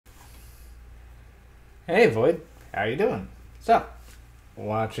Hey Void, how you doing? So,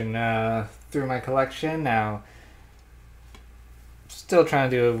 watching through my collection now. Still trying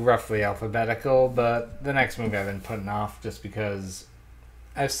to do roughly alphabetical, but the next movie I've been putting off just because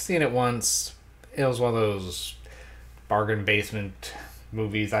I've seen it once. It was one of those bargain basement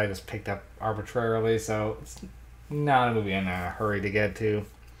movies I just picked up arbitrarily, so it's not a movie I'm in a hurry to get to.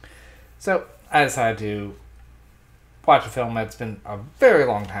 So I decided to watch a film that's been a very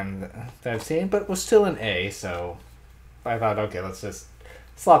long time that I've seen, but was still an A, so I thought, okay, let's just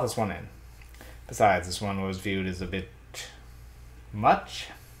slot this one in. Besides, this one was viewed as a bit much,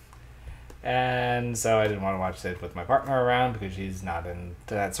 and so I didn't want to watch it with my partner around because she's not into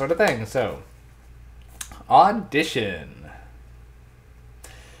that sort of thing. So, Audition.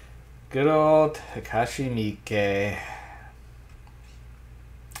 Good old Takashi Miike.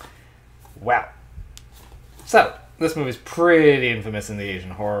 Wow. So, this movie's pretty infamous in the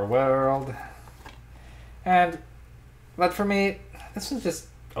Asian horror world. But for me, this was just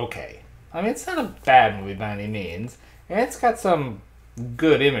okay. I mean, it's not a bad movie by any means, and it's got some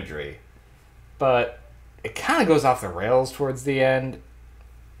good imagery, but it kind of goes off the rails towards the end,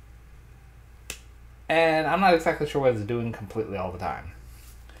 and I'm not exactly sure what it's doing completely all the time.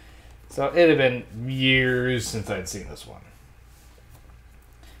 So it had been years since I'd seen this one.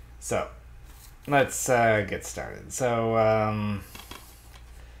 So, let's get started. So,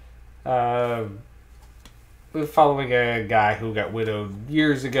 we're following a guy who got widowed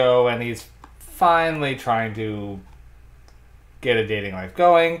years ago, and he's finally trying to get a dating life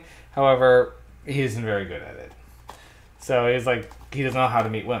going. However, he isn't very good at it. So he's like, he doesn't know how to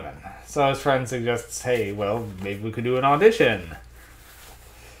meet women. So his friend suggests, hey, well, maybe we could do an audition.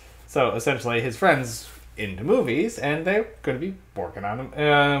 So essentially, his friend's into movies, and they're going to be working on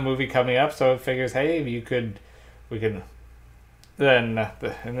a movie coming up. So it figures, hey, we can, then,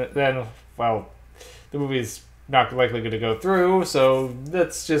 well, the movie's not likely going to go through, so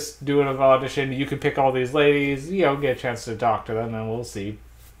let's just do an audition. You can pick all these ladies, get a chance to talk to them, and we'll see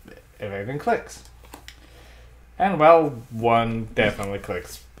if everything clicks. And, well, one definitely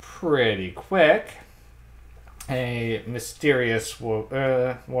clicks pretty quick. A mysterious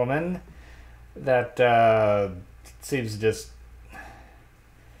woman that seems to just...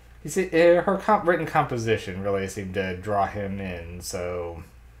 You see, her written composition really seemed to draw him in, so...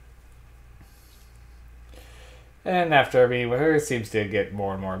 And after being with her, he seems to get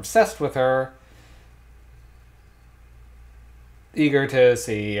more and more obsessed with her. Eager to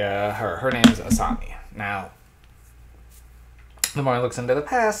see her. Her name's Asami. Now, the more he looks into the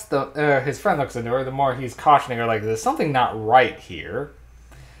past, his friend looks into her, the more he's cautioning her, like, there's something not right here.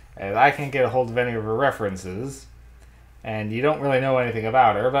 And I can't get a hold of any of her references. And you don't really know anything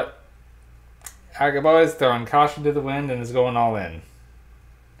about her, but Agabo's throwing caution to the wind and is going all in.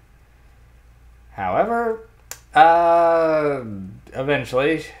 However,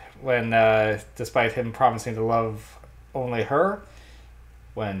 eventually, when, despite him promising to love only her,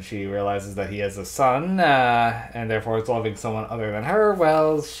 when she realizes that he has a son, and therefore is loving someone other than her,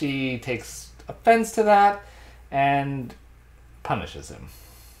 well, she takes offense to that and punishes him.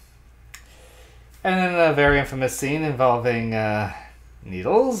 And then a very infamous scene involving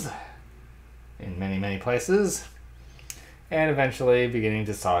needles in many, many places, and eventually beginning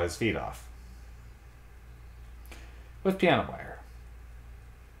to saw his feet off with piano wire.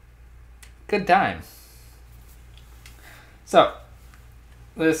 Good time. So,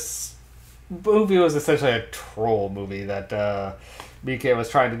 this movie was essentially a troll movie that BK was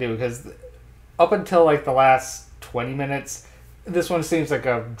trying to do, because up until like the last 20 minutes, this one seems like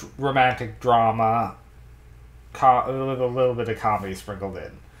a romantic drama with a little bit of comedy sprinkled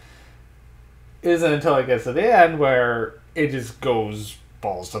in. It isn't until it gets to the end where it just goes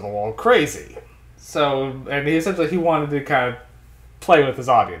balls to the wall crazy. So, and he wanted to kind of play with his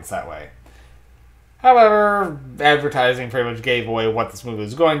audience that way. However, advertising pretty much gave away what this movie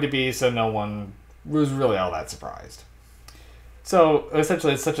was going to be, so no one was really all that surprised. So,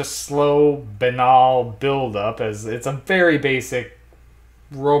 essentially, it's such a slow, banal build-up, as it's a very basic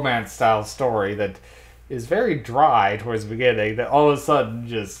romance-style story that is very dry towards the beginning, that all of a sudden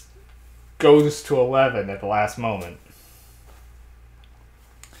just goes to 11 at the last moment.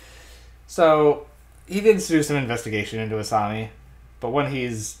 So, he did do some investigation into Asami, but when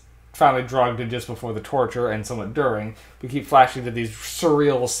he's finally drugged and just before the torture and somewhat during, we keep flashing to these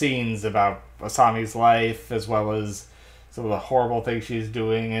surreal scenes about Asami's life, as well as some of the horrible things she's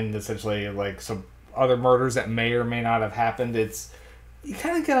doing, and essentially like some other murders that may or may not have happened. You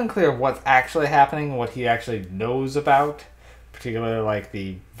kind of get unclear what's actually happening, what he actually knows about, particularly like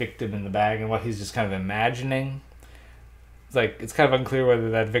the victim in the bag, and what he's just kind of imagining. it's kind of unclear whether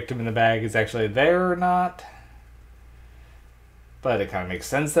that victim in the bag is actually there or not. But it kind of makes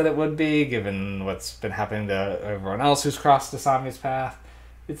sense that it would be, given what's been happening to everyone else who's crossed Asami's path.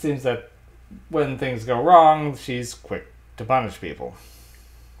 It seems that when things go wrong, she's quick to punish people.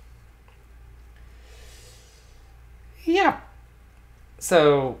 Yeah.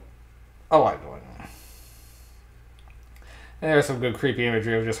 So, a lot going on. And there's some good creepy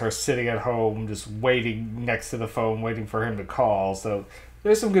imagery of just her sitting at home, just waiting next to the phone, waiting for him to call. So,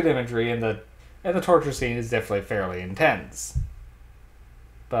 there's some good imagery, and the torture scene is definitely fairly intense.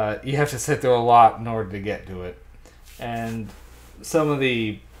 But you have to sit through a lot in order to get to it. And some of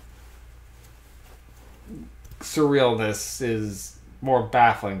the surrealness is more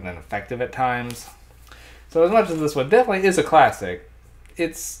baffling than effective at times. So as much as this one definitely is a classic,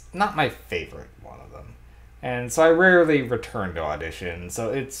 it's not my favorite one of them. And so I rarely return to Audition.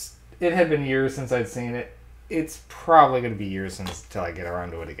 So it had been years since I'd seen it. It's probably going to be years until I get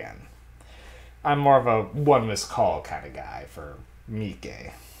around to it again. I'm more of a one missed call kind of guy for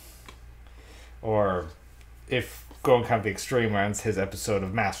Miike. Or if going kind of the extreme rounds, his episode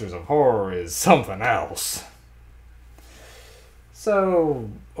of Masters of Horror is something else. So,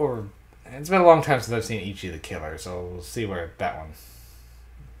 or it's been a long time since I've seen Ichi the Killer, so we'll see where that one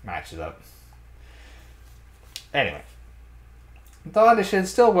matches up. Anyway, the Audition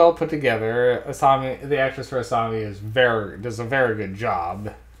is still well put together. Asami, the actress for Asami, does a very good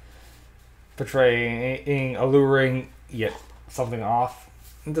job portraying alluring yet something off.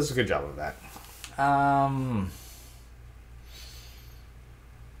 It does a good job of that.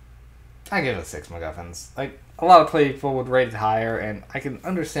 I give it 6 MacGuffins. Like, a lot of people would rate it higher, and I can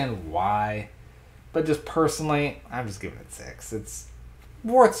understand why. But just personally, I'm just giving it 6. It's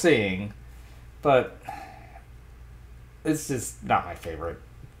worth seeing, but it's just not my favorite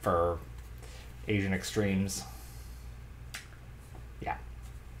for Asian extremes. Yeah.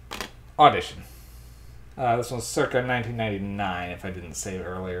 Audition. This one's circa 1999, if I didn't say it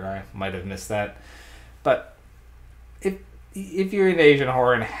earlier. I might have missed that. But if you're into Asian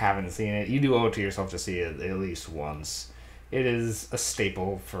horror and haven't seen it, you do owe it to yourself to see it at least once. It is a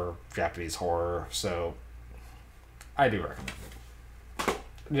staple for Japanese horror, so I do recommend it.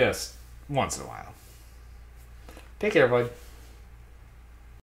 Just once in a while. Take care, bud.